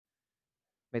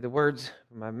May the words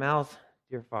of my mouth,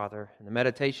 dear Father, and the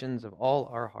meditations of all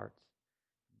our hearts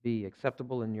be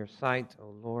acceptable in your sight,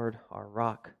 O Lord, our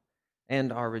rock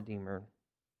and our Redeemer.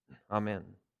 Amen.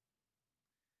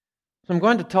 So I'm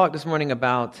going to talk this morning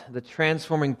about the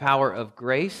transforming power of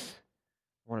grace.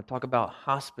 I want to talk about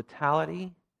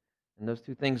hospitality and those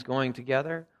two things going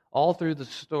together, all through the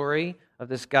story of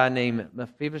this guy named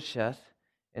Mephibosheth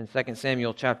in 2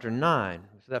 Samuel chapter 9.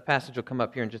 So that passage will come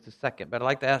up here in just a second, but I'd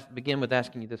like to begin with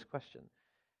asking you this question.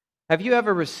 Have you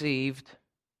ever received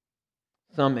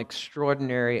some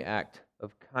extraordinary act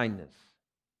of kindness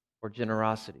or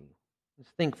generosity?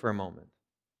 Just think for a moment.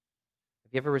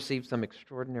 Have you ever received some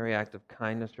extraordinary act of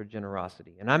kindness or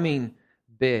generosity? And I mean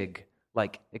big,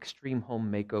 like extreme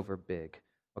home makeover big.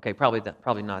 Okay, probably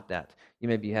not that. You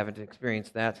maybe haven't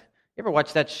experienced that. You ever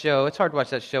watch that show? It's hard to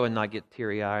watch that show and not get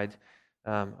teary-eyed.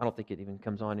 I don't think it even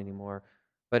comes on anymore.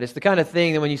 But it's the kind of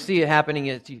thing that when you see it happening,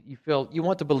 you feel you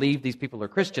want to believe these people are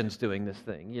Christians doing this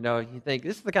thing. You know, you think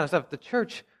this is the kind of stuff the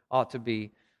church ought to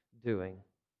be doing.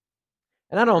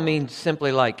 And I don't mean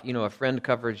simply like, a friend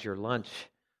covers your lunch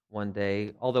one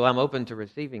day, although I'm open to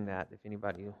receiving that if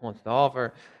anybody wants to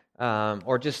offer,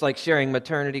 or just like sharing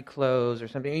maternity clothes or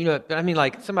something. But I mean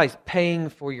like somebody's paying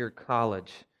for your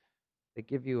college. They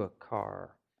give you a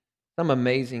car, some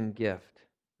amazing gift.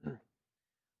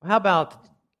 How about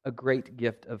a great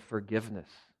gift of forgiveness?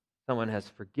 Someone has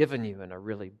forgiven you in a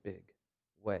really big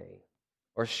way,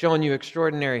 or shown you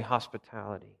extraordinary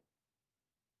hospitality.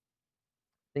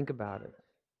 Think about it.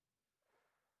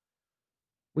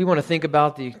 We want to think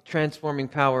about the transforming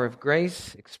power of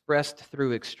grace expressed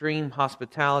through extreme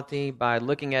hospitality by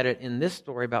looking at it in this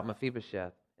story about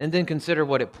Mephibosheth, and then consider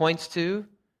what it points to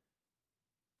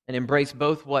and embrace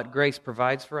both what grace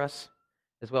provides for us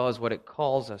as well as what it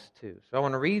calls us to. So I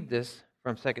want to read this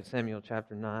from 2 Samuel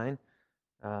chapter 9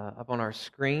 up on our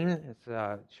screen. It's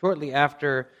shortly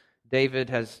after David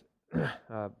has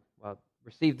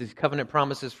received these covenant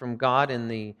promises from God in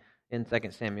 2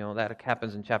 Samuel. That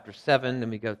happens in chapter 7,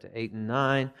 then we go to 8 and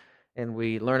 9, and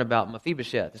we learn about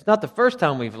Mephibosheth. It's not the first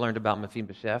time we've learned about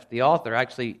Mephibosheth. The author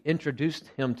actually introduced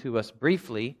him to us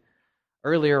briefly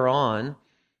earlier on.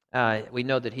 We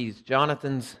know that he's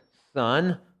Jonathan's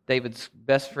son, David's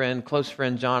best friend, close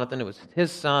friend Jonathan. It was his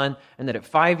son, and that at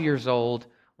 5 years old,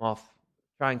 while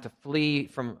trying to flee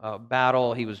from a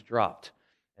battle, he was dropped.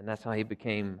 And that's how he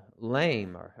became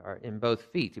lame, or in both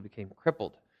feet. He became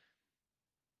crippled.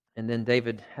 And then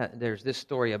there's this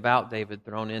story about David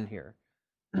thrown in here.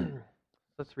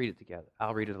 Let's read it together.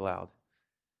 I'll read it aloud.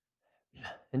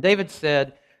 And David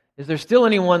said, "Is there still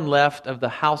anyone left of the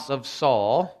house of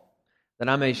Saul, that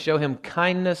I may show him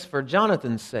kindness for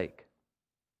Jonathan's sake?"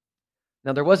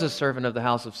 Now there was a servant of the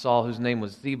house of Saul whose name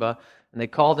was Ziba, and they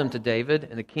called him to David,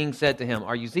 and the king said to him,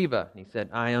 "Are you Ziba?" And he said,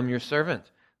 "I am your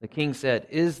servant." The king said,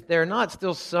 "Is there not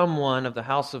still someone of the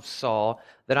house of Saul,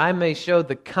 that I may show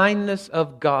the kindness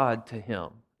of God to him?"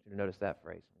 You notice that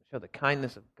phrase, show the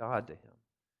kindness of God to him.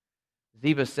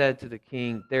 Ziba said to the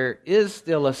king, "There is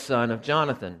still a son of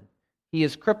Jonathan. He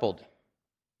is crippled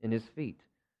in his feet."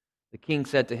 The king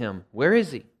said to him, "Where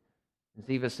is he?" And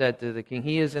Ziba said to the king,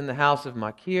 "He is in the house of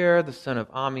Machir, the son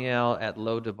of Ammiel, at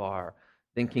Lo-debar."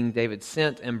 Then King David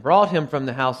sent and brought him from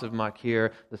the house of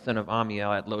Machir, the son of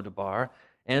Ammiel, at Lo-debar.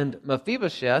 And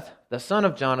Mephibosheth, the son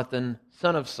of Jonathan,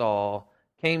 son of Saul,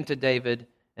 came to David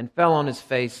and fell on his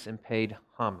face and paid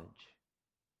homage.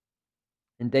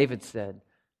 And David said,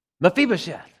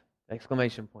 "Mephibosheth!"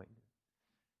 Exclamation point.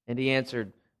 And he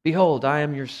answered, "Behold, I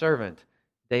am your servant."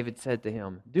 David said to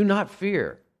him, "Do not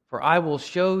fear, for I will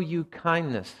show you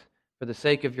kindness for the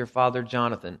sake of your father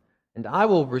Jonathan, and I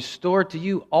will restore to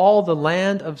you all the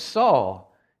land of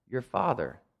Saul, your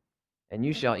father, and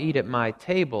you shall eat at my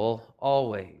table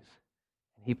always."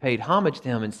 And he paid homage to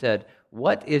him and said,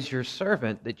 "What is your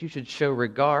servant that you should show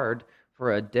regard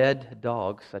for a dead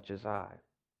dog such as I?"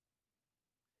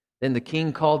 Then the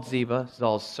king called Ziba,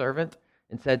 Saul's servant,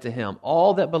 and said to him,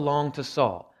 "All that belonged to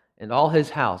Saul and all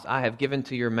his house I have given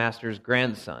to your master's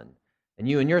grandson. And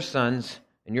you and your sons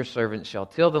and your servants shall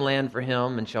till the land for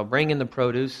him, and shall bring in the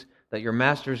produce, that your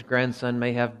master's grandson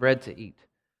may have bread to eat.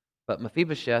 But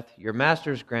Mephibosheth, your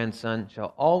master's grandson,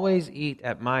 shall always eat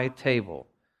at my table."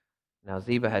 Now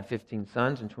Ziba had 15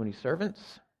 sons and 20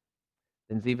 servants.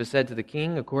 Then Ziba said to the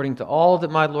king, "According to all that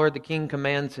my lord the king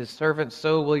commands his servant,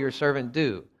 so will your servant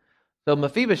do." So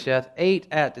Mephibosheth ate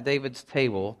at David's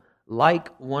table like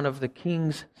one of the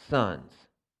king's sons.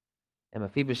 And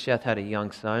Mephibosheth had a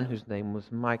young son whose name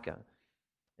was Micah.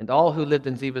 And all who lived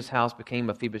in Ziba's house became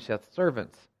Mephibosheth's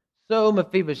servants. So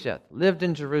Mephibosheth lived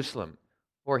in Jerusalem,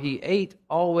 for he ate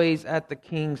always at the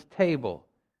king's table.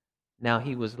 Now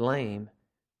he was lame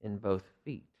in both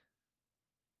feet.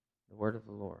 The word of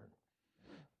the Lord.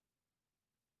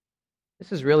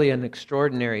 This is really an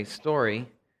extraordinary story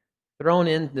thrown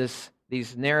in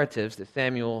these narratives that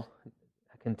Samuel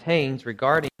contains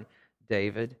regarding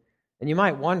David. And you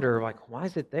might wonder, like, why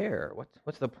is it there?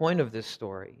 What's the point of this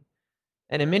story?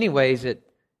 And in many ways,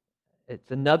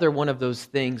 it's another one of those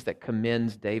things that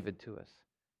commends David to us.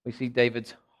 We see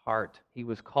David's heart. He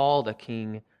was called a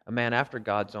king, a man after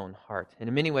God's own heart. And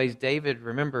in many ways, David,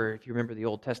 if you remember the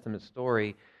Old Testament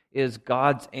story, is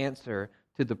God's answer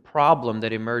to the problem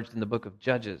that emerged in the book of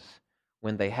Judges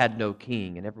when they had no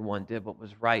king and everyone did what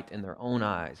was right in their own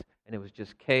eyes. And it was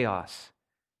just chaos.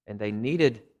 And they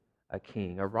needed a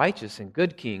king, a righteous and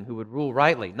good king who would rule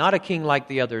rightly. Not a king like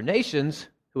the other nations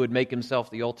who would make himself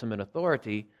the ultimate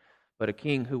authority, but a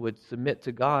king who would submit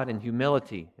to God in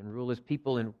humility and rule his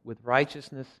people with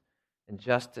righteousness and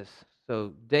justice.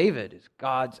 So David is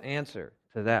God's answer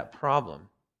to that problem.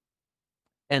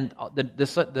 And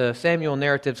the Samuel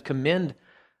narratives commend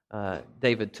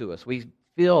David to us. We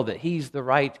feel that he's the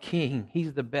right king.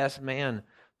 He's the best man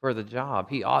for the job.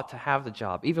 He ought to have the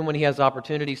job. Even when he has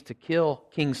opportunities to kill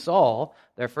King Saul,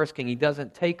 their first king, he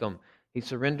doesn't take them. He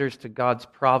surrenders to God's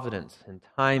providence and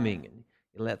timing, and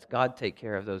he lets God take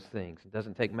care of those things. He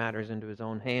doesn't take matters into his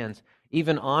own hands.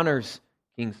 Even honors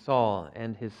King Saul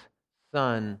and his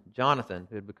son Jonathan,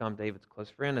 who had become David's close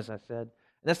friend, as I said.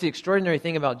 And that's the extraordinary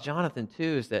thing about Jonathan, too,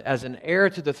 is that as an heir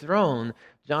to the throne,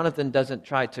 Jonathan doesn't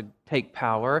try to take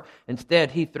power.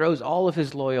 Instead, he throws all of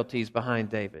his loyalties behind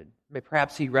David.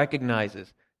 Perhaps he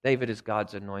recognizes David is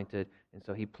God's anointed, and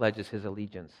so he pledges his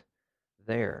allegiance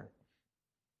there.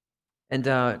 And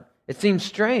it seems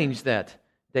strange that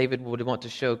David would want to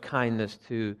show kindness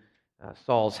to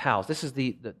Saul's house. This is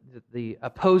the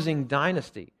opposing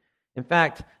dynasty. In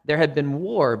fact, there had been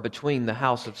war between the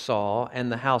house of Saul and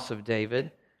the house of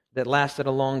David that lasted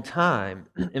a long time.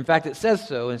 In fact, it says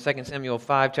so in 2 Samuel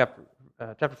 5,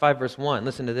 chapter 5, verse 1.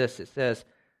 Listen to this. It says,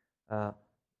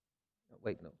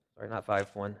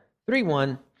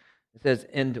 3:1. It says,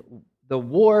 and the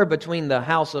war between the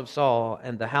house of Saul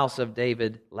and the house of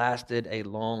David lasted a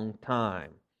long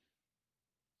time.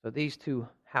 So these two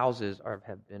houses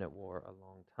have been at war a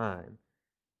long time.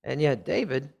 And yet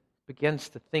David begins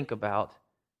to think about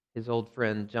his old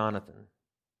friend Jonathan,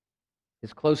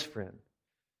 his close friend,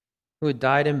 who had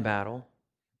died in battle.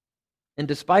 And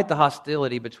despite the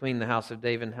hostility between the house of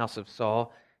David and the house of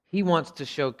Saul, he wants to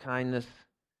show kindness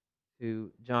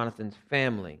to Jonathan's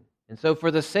family. And so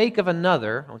for the sake of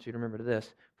another, I want you to remember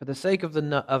this, for the sake of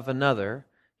another,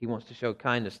 he wants to show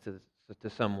kindness to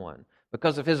someone.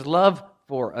 Because of his love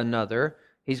for another,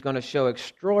 he's going to show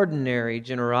extraordinary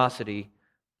generosity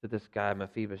to this guy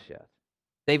Mephibosheth.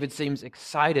 David seems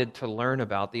excited to learn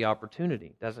about the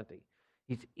opportunity, doesn't he?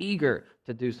 He's eager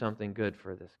to do something good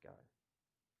for this guy.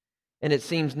 And it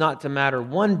seems not to matter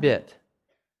one bit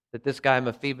that this guy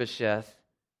Mephibosheth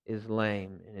is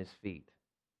lame in his feet.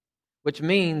 Which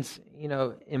means,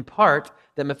 in part,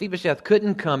 that Mephibosheth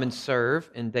couldn't come and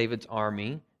serve in David's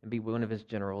army and be one of his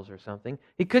generals or something.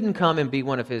 He couldn't come and be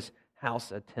one of his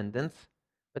house attendants.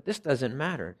 But this doesn't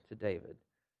matter to David.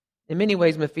 In many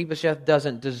ways, Mephibosheth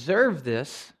doesn't deserve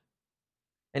this,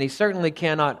 and he certainly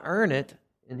cannot earn it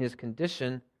in his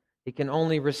condition. He can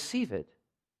only receive it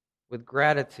with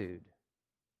gratitude.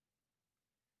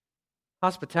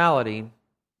 Hospitality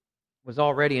was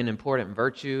already an important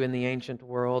virtue in the ancient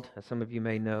world, as some of you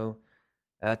may know.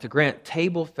 To grant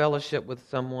table fellowship with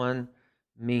someone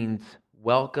means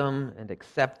welcome and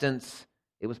acceptance.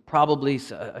 It was probably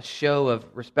a show of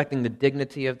respecting the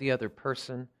dignity of the other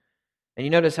person. And you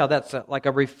notice how that's like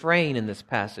a refrain in this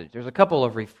passage. There's a couple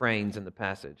of refrains in the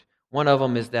passage. One of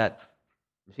them is that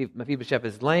Mephibosheth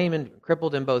is lame and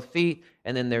crippled in both feet,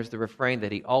 and then there's the refrain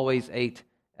that he always ate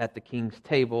at the king's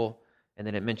table, and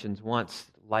then it mentions once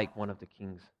like one of the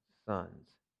king's sons,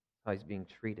 how he's being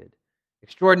treated.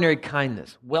 Extraordinary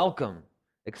kindness, welcome,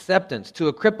 acceptance to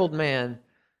a crippled man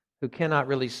who cannot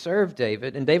really serve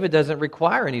David, and David doesn't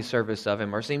require any service of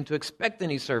him or seem to expect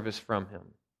any service from him.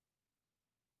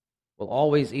 Will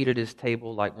always eat at his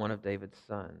table like one of David's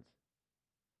sons.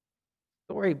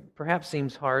 The story perhaps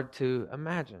seems hard to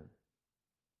imagine.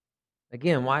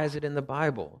 Again, why is it in the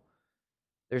Bible?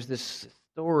 There's this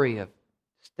story of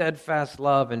steadfast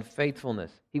love and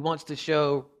faithfulness. He wants to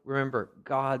show, remember,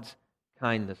 God's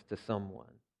kindness to someone.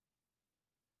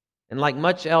 And like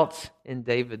much else in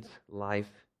David's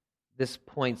life, this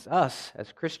points us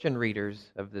as Christian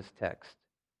readers of this text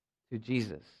to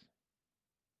Jesus.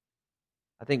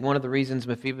 I think one of the reasons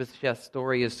Mephibosheth's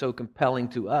story is so compelling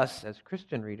to us as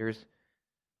Christian readers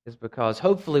is because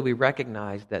hopefully we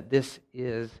recognize that this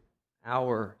is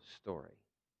our story.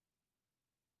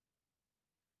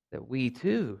 that we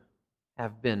too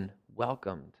have been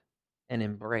welcomed and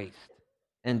embraced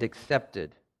and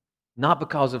accepted, not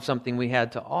because of something we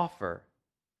had to offer,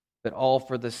 but all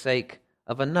for the sake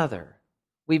of another.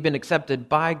 We've been accepted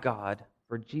by God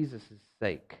for Jesus'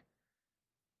 sake.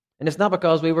 And it's not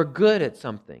because we were good at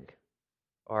something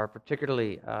or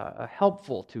particularly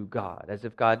helpful to God, as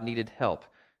if God needed help.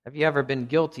 Have you ever been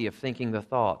guilty of thinking the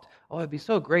thought, oh, it'd be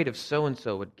so great if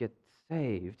so-and-so would get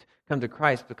saved, come to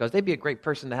Christ, because they'd be a great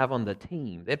person to have on the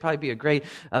team. They'd probably be a great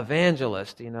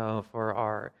evangelist, for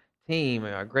our team,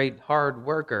 a great hard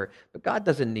worker. But God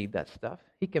doesn't need that stuff.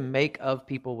 He can make of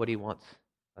people what He wants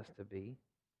us to be.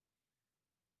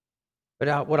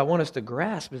 But what I want us to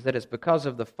grasp is that it's because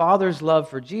of the Father's love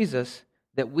for Jesus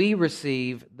that we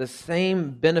receive the same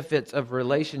benefits of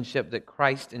relationship that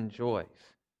Christ enjoys.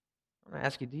 I'm going to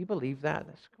ask you, do you believe that?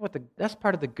 That's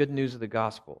part of the good news of the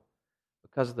gospel.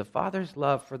 Because of the Father's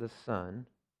love for the Son,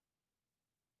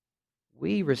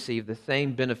 we receive the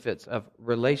same benefits of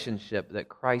relationship that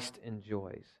Christ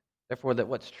enjoys. Therefore, that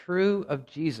what's true of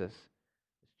Jesus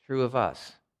is true of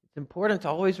us. It's important to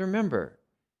always remember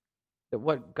that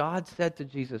what God said to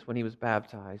Jesus when He was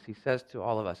baptized, He says to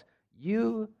all of us,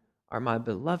 "You are my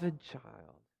beloved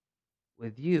child.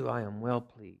 With you I am well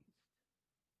pleased."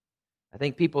 I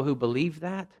think people who believe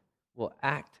that will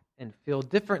act and feel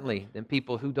differently than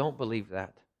people who don't believe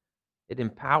that. It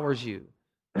empowers you.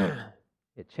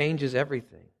 It changes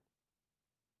everything.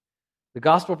 The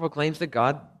gospel proclaims that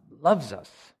God loves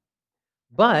us,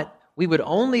 but we would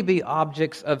only be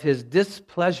objects of His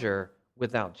displeasure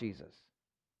without Jesus.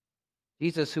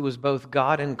 Jesus, who was both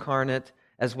God incarnate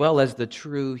as well as the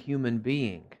true human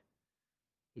being.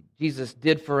 Jesus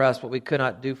did for us what we could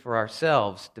not do for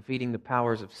ourselves, defeating the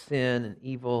powers of sin and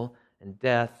evil and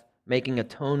death, making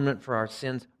atonement for our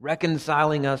sins,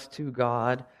 reconciling us to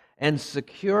God, and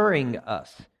securing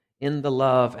us in the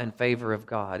love and favor of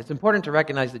God. It's important to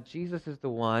recognize that Jesus is the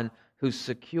one who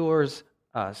secures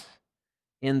us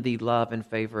in the love and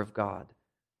favor of God.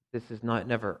 This is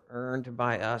never earned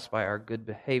by us, by our good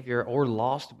behavior, or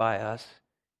lost by us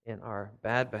in our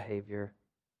bad behavior.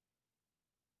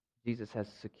 Jesus has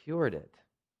secured it.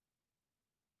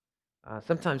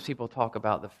 Sometimes people talk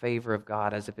about the favor of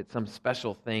God as if it's some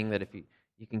special thing that if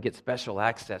you can get special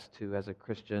access to as a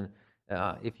Christian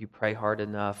if you pray hard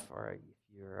enough or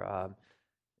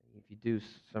if you do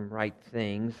some right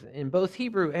things. In both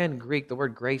Hebrew and Greek, the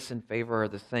word grace and favor are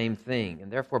the same thing,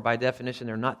 and therefore, by definition,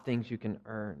 they're not things you can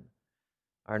earn,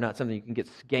 are not something you can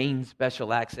gain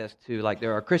special access to. Like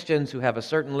there are Christians who have a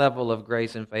certain level of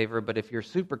grace and favor, but if you're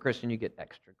super Christian, you get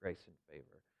extra grace and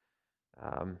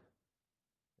favor.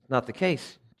 It's not the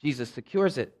case. Jesus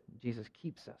secures it. Jesus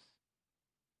keeps us.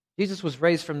 Jesus was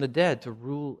raised from the dead to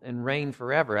rule and reign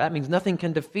forever. That means nothing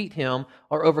can defeat Him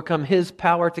or overcome His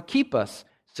power to keep us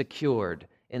secured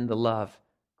in the love,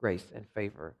 grace, and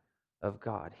favor of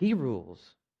God. He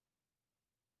rules.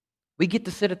 We get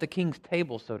to sit at the King's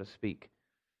table, so to speak.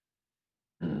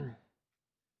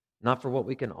 Not for what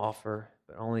we can offer,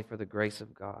 but only for the grace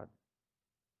of God.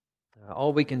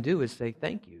 All we can do is say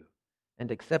thank you and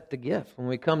accept the gift. When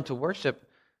we come to worship,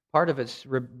 part of it's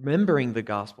remembering the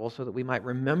gospel so that we might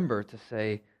remember to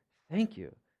say thank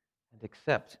you and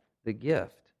accept the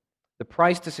gift. The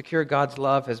price to secure God's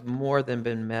love has more than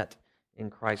been met in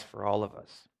Christ for all of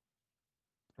us.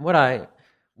 And what I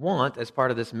want as part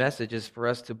of this message is for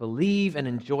us to believe and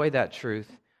enjoy that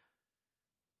truth,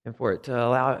 and for it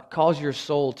to cause your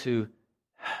soul to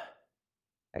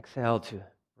exhale, to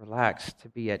relax, to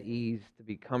be at ease, to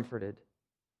be comforted,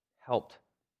 helped,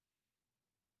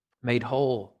 made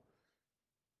whole,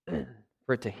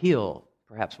 for it to heal,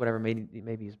 perhaps whatever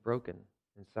maybe is broken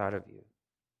inside of you.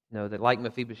 Know that like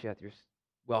Mephibosheth, you're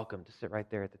welcome to sit right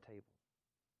there at the table.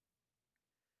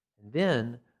 And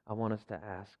then I want us to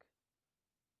ask,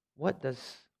 what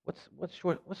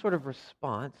sort of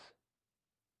response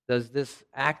does this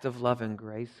act of love and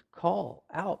grace call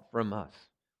out from us?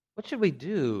 What should we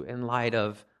do in light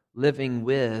of living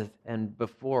with and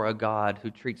before a God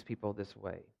who treats people this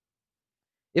way?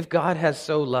 If God has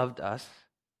so loved us,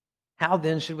 how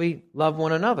then should we love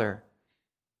one another?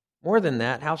 More than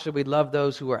that, how should we love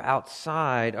those who are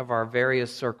outside of our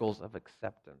various circles of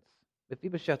acceptance?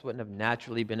 Mephibosheth wouldn't have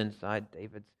naturally been inside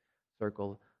David's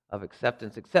circle of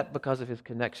acceptance, except because of his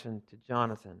connection to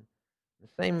Jonathan.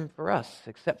 The same for us,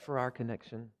 except for our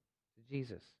connection to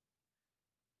Jesus.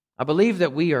 I believe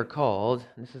that we are called,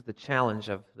 and this is the challenge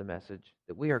of the message,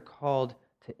 that we are called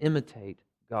to imitate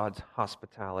God's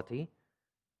hospitality.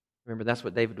 Remember, that's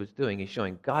what David was doing. He's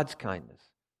showing God's kindness.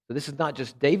 So this is not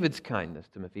just David's kindness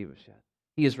to Mephibosheth.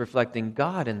 He is reflecting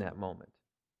God in that moment.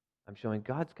 I'm showing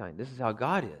God's kindness. This is how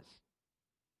God is.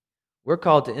 We're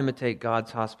called to imitate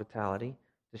God's hospitality,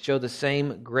 to show the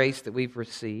same grace that we've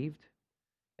received.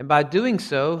 And by doing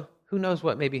so, who knows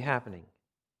what may be happening?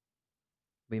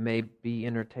 We may be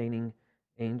entertaining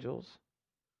angels.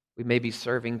 We may be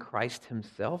serving Christ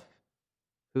himself,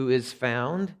 who is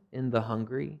found in the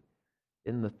hungry,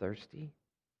 in the thirsty,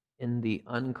 in the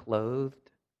unclothed,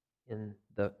 in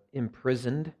the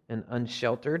imprisoned and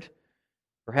unsheltered.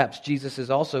 Perhaps Jesus is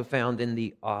also found in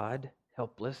the odd,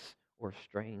 helpless, or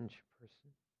strange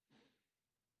person.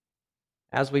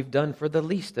 As we've done for the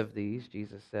least of these,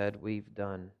 Jesus said, we've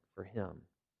done for him.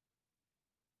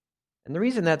 And the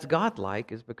reason that's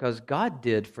godlike is because God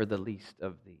did for the least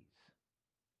of these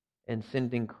in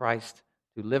sending Christ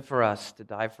to live for us, to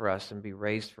die for us, and be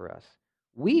raised for us.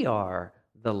 We are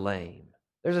the lame.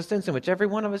 There's a sense in which every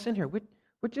one of us in here, we're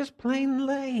just plain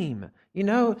lame, you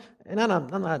know. And I'm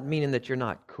not meaning that you're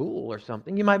not cool or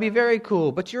something. You might be very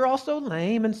cool, but you're also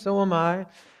lame, and so am I.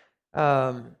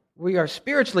 We are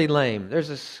spiritually lame. There's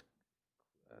this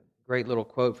great little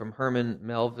quote from Herman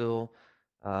Melville,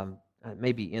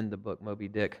 maybe in the book Moby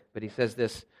Dick, but he says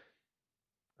this,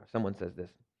 or someone says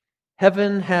this: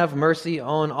 "Heaven have mercy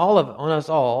on us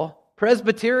all,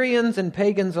 Presbyterians and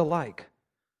pagans alike,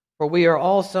 for we are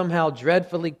all somehow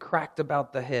dreadfully cracked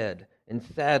about the head and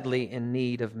sadly in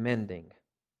need of mending."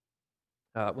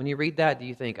 When you read that, do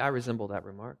you think, I resemble that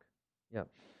remark? Yeah.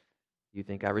 Do you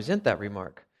think I resent that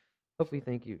remark? Hopefully you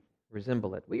think you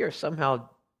resemble it. We are somehow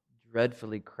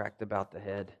dreadfully cracked about the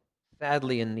head,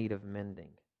 sadly in need of mending.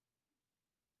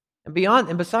 And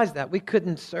besides that, we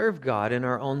couldn't serve God in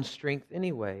our own strength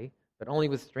anyway, but only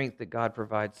with strength that God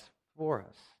provides for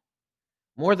us.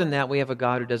 More than that, we have a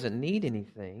God who doesn't need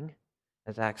anything,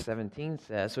 as Acts 17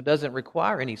 says, so doesn't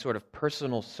require any sort of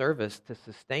personal service to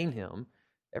sustain him.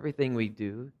 Everything we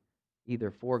do,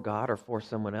 either for God or for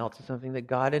someone else, is something that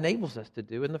God enables us to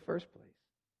do in the first place.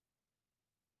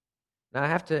 Now, I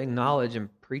have to acknowledge in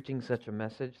preaching such a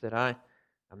message that I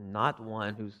am not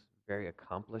one who's very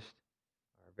accomplished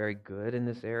or very good in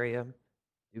this area.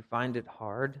 I do find it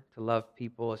hard to love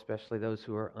people, especially those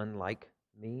who are unlike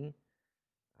me.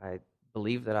 I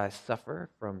believe that I suffer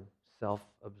from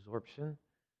self-absorption. And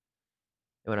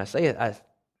when I say it,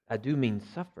 I do mean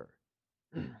suffer.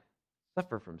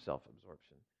 Suffer from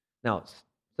self-absorption. Now,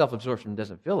 self-absorption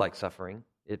doesn't feel like suffering.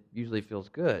 It usually feels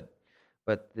good.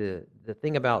 But the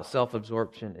thing about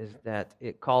self-absorption is that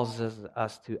it causes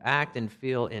us to act and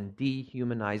feel in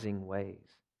dehumanizing ways.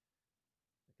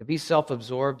 To be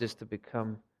self-absorbed is to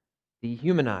become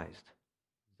dehumanized,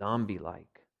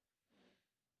 zombie-like,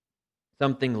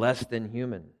 something less than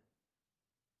human.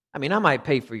 I mean, I might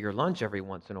pay for your lunch every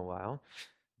once in a while,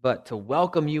 but to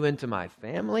welcome you into my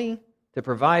family, to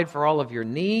provide for all of your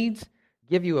needs,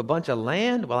 give you a bunch of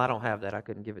land, well, I don't have that, I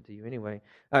couldn't give it to you anyway,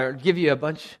 or give you a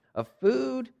bunch of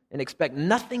food and expect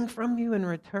nothing from you in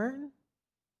return,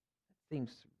 that seems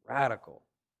radical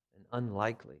and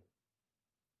unlikely.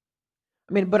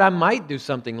 I mean, but I might do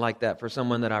something like that for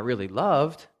someone that I really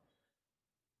loved,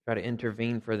 try to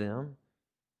intervene for them.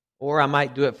 Or I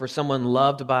might do it for someone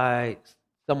loved by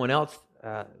someone else,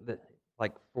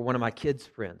 like for one of my kids'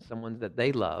 friends, someone that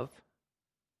they love.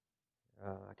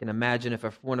 I can imagine if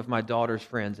one of my daughter's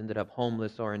friends ended up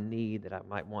homeless or in need that I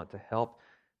might want to help.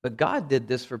 But God did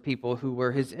this for people who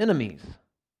were his enemies.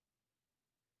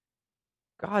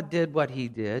 God did what he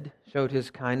did, showed his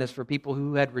kindness for people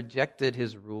who had rejected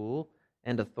his rule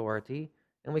and authority,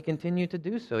 and we continue to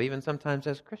do so, even sometimes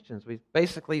as Christians. We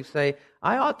basically say,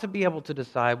 I ought to be able to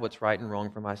decide what's right and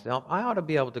wrong for myself. I ought to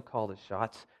be able to call the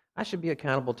shots. I should be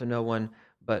accountable to no one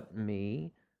but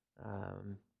me.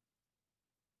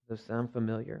 Does that sound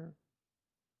familiar?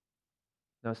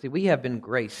 No, see, we have been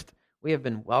graced. We have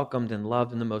been welcomed and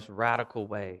loved in the most radical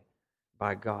way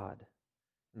by God.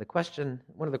 And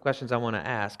one of the questions I want to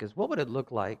ask is, what would it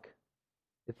look like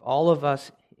if all of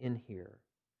us in here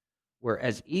were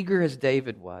as eager as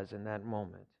David was in that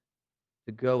moment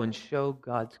to go and show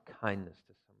God's kindness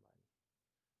to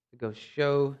somebody, to go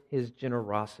show his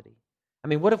generosity? I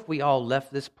mean, what if we all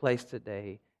left this place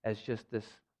today as just this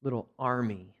little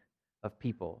army of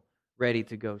people ready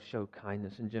to go show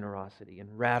kindness and generosity in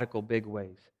radical big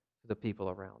ways to the people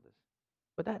around us?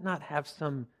 Would that not have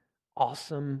some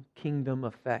awesome kingdom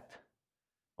effect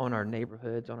on our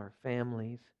neighborhoods, on our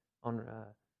families, on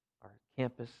our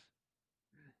campus?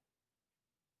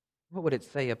 What would it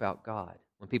say about God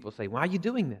when people say, why are you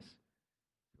doing this?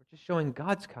 We're just showing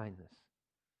God's kindness.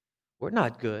 We're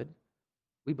not good.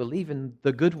 We believe in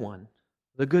the good one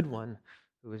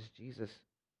who is Jesus.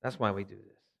 That's why we do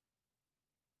this.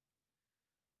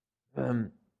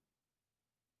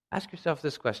 Ask yourself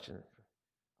this question.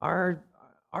 Are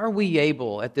Are we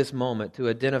able at this moment to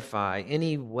identify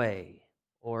any way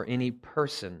or any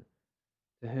person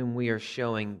to whom we are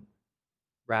showing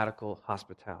radical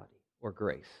hospitality or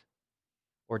grace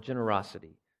or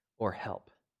generosity or help?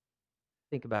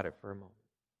 Think about it for a moment.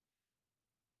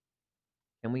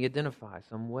 Can we identify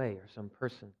some way or some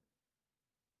person?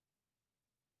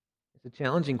 It's a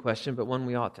challenging question, but one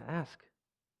we ought to ask.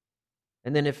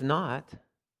 And then if not,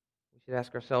 we should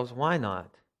ask ourselves, why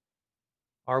not?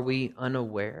 Are we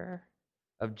unaware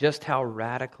of just how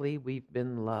radically we've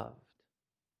been loved?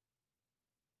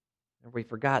 Have we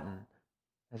forgotten?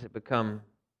 Has it become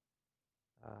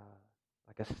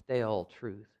like a stale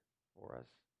truth for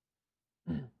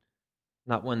us?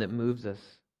 Not one that moves us.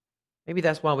 Maybe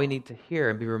that's why we need to hear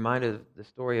and be reminded of the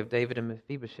story of David and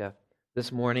Mephibosheth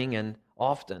this morning and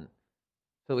often,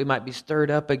 so we might be stirred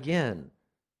up again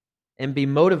and be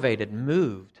motivated,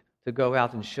 moved to go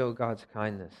out and show God's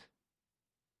kindness.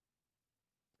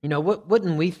 You know,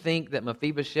 wouldn't we think that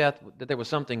Mephibosheth, that there was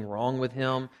something wrong with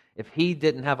him if he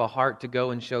didn't have a heart to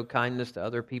go and show kindness to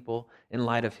other people in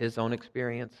light of his own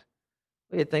experience?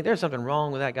 We'd think there's something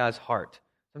wrong with that guy's heart,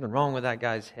 something wrong with that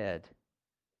guy's head.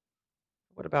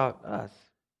 What about us?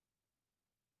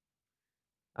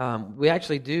 We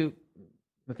actually do,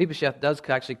 Mephibosheth does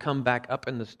actually come back up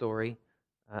in the story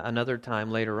another time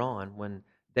later on when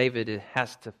David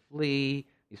has to flee.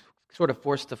 He's sort of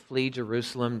forced to flee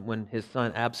Jerusalem when his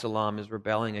son Absalom is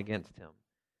rebelling against him.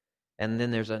 And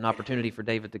then there's an opportunity for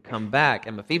David to come back.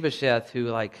 And Mephibosheth, who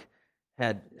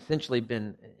had essentially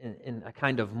been in a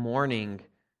kind of mourning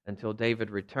until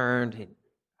David returned,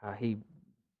 he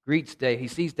greets David. He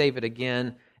sees David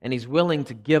again, and he's willing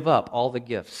to give up all the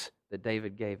gifts that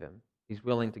David gave him. He's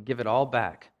willing to give it all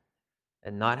back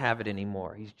and not have it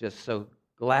anymore. He's just so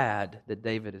glad that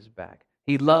David is back.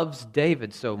 He loves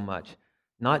David so much,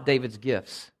 not David's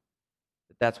gifts,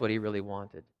 but that's what he really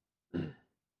wanted.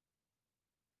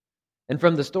 And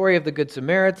from the story of the Good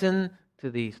Samaritan to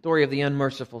the story of the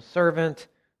unmerciful servant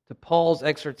to Paul's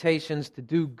exhortations to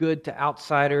do good to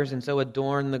outsiders and so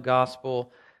adorn the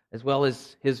gospel, as well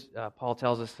as Paul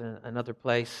tells us in another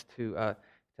place to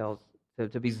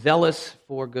be zealous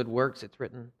for good works, it's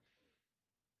written.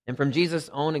 And from Jesus'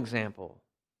 own example,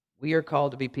 we are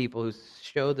called to be people who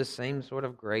show the same sort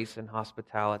of grace and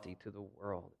hospitality to the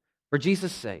world. For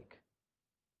Jesus' sake,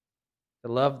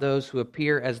 to love those who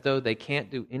appear as though they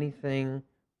can't do anything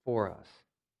for us,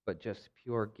 but just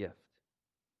pure gift.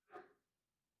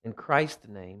 In Christ's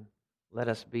name, let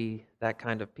us be that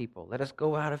kind of people. Let us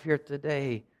go out of here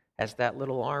today as that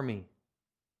little army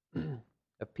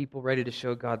of people ready to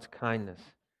show God's kindness,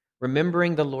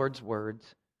 remembering the Lord's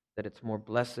words that it's more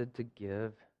blessed to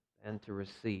give than to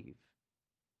receive.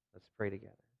 Let's pray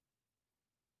together.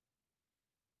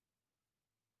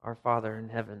 Our Father in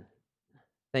heaven,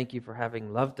 thank you for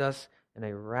having loved us in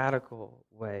a radical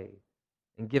way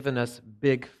and given us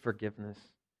big forgiveness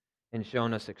and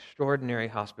shown us extraordinary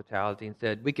hospitality and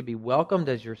said we could be welcomed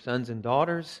as your sons and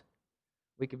daughters.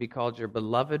 We could be called your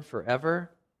beloved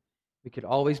forever. We could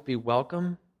always be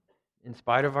welcome in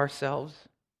spite of ourselves.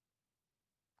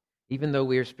 Even though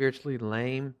we are spiritually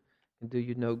lame and do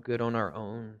you no good on our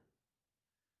own,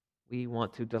 we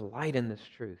want to delight in this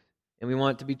truth. And we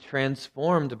want to be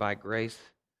transformed by grace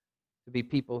to be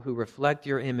people who reflect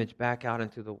your image back out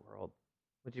into the world.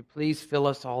 Would you please fill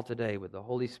us all today with the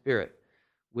Holy Spirit,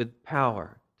 with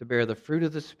power to bear the fruit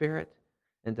of the Spirit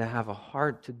and to have a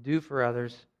heart to do for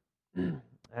others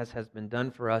as has been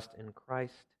done for us in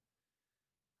Christ.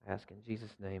 I ask in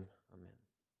Jesus' name, amen.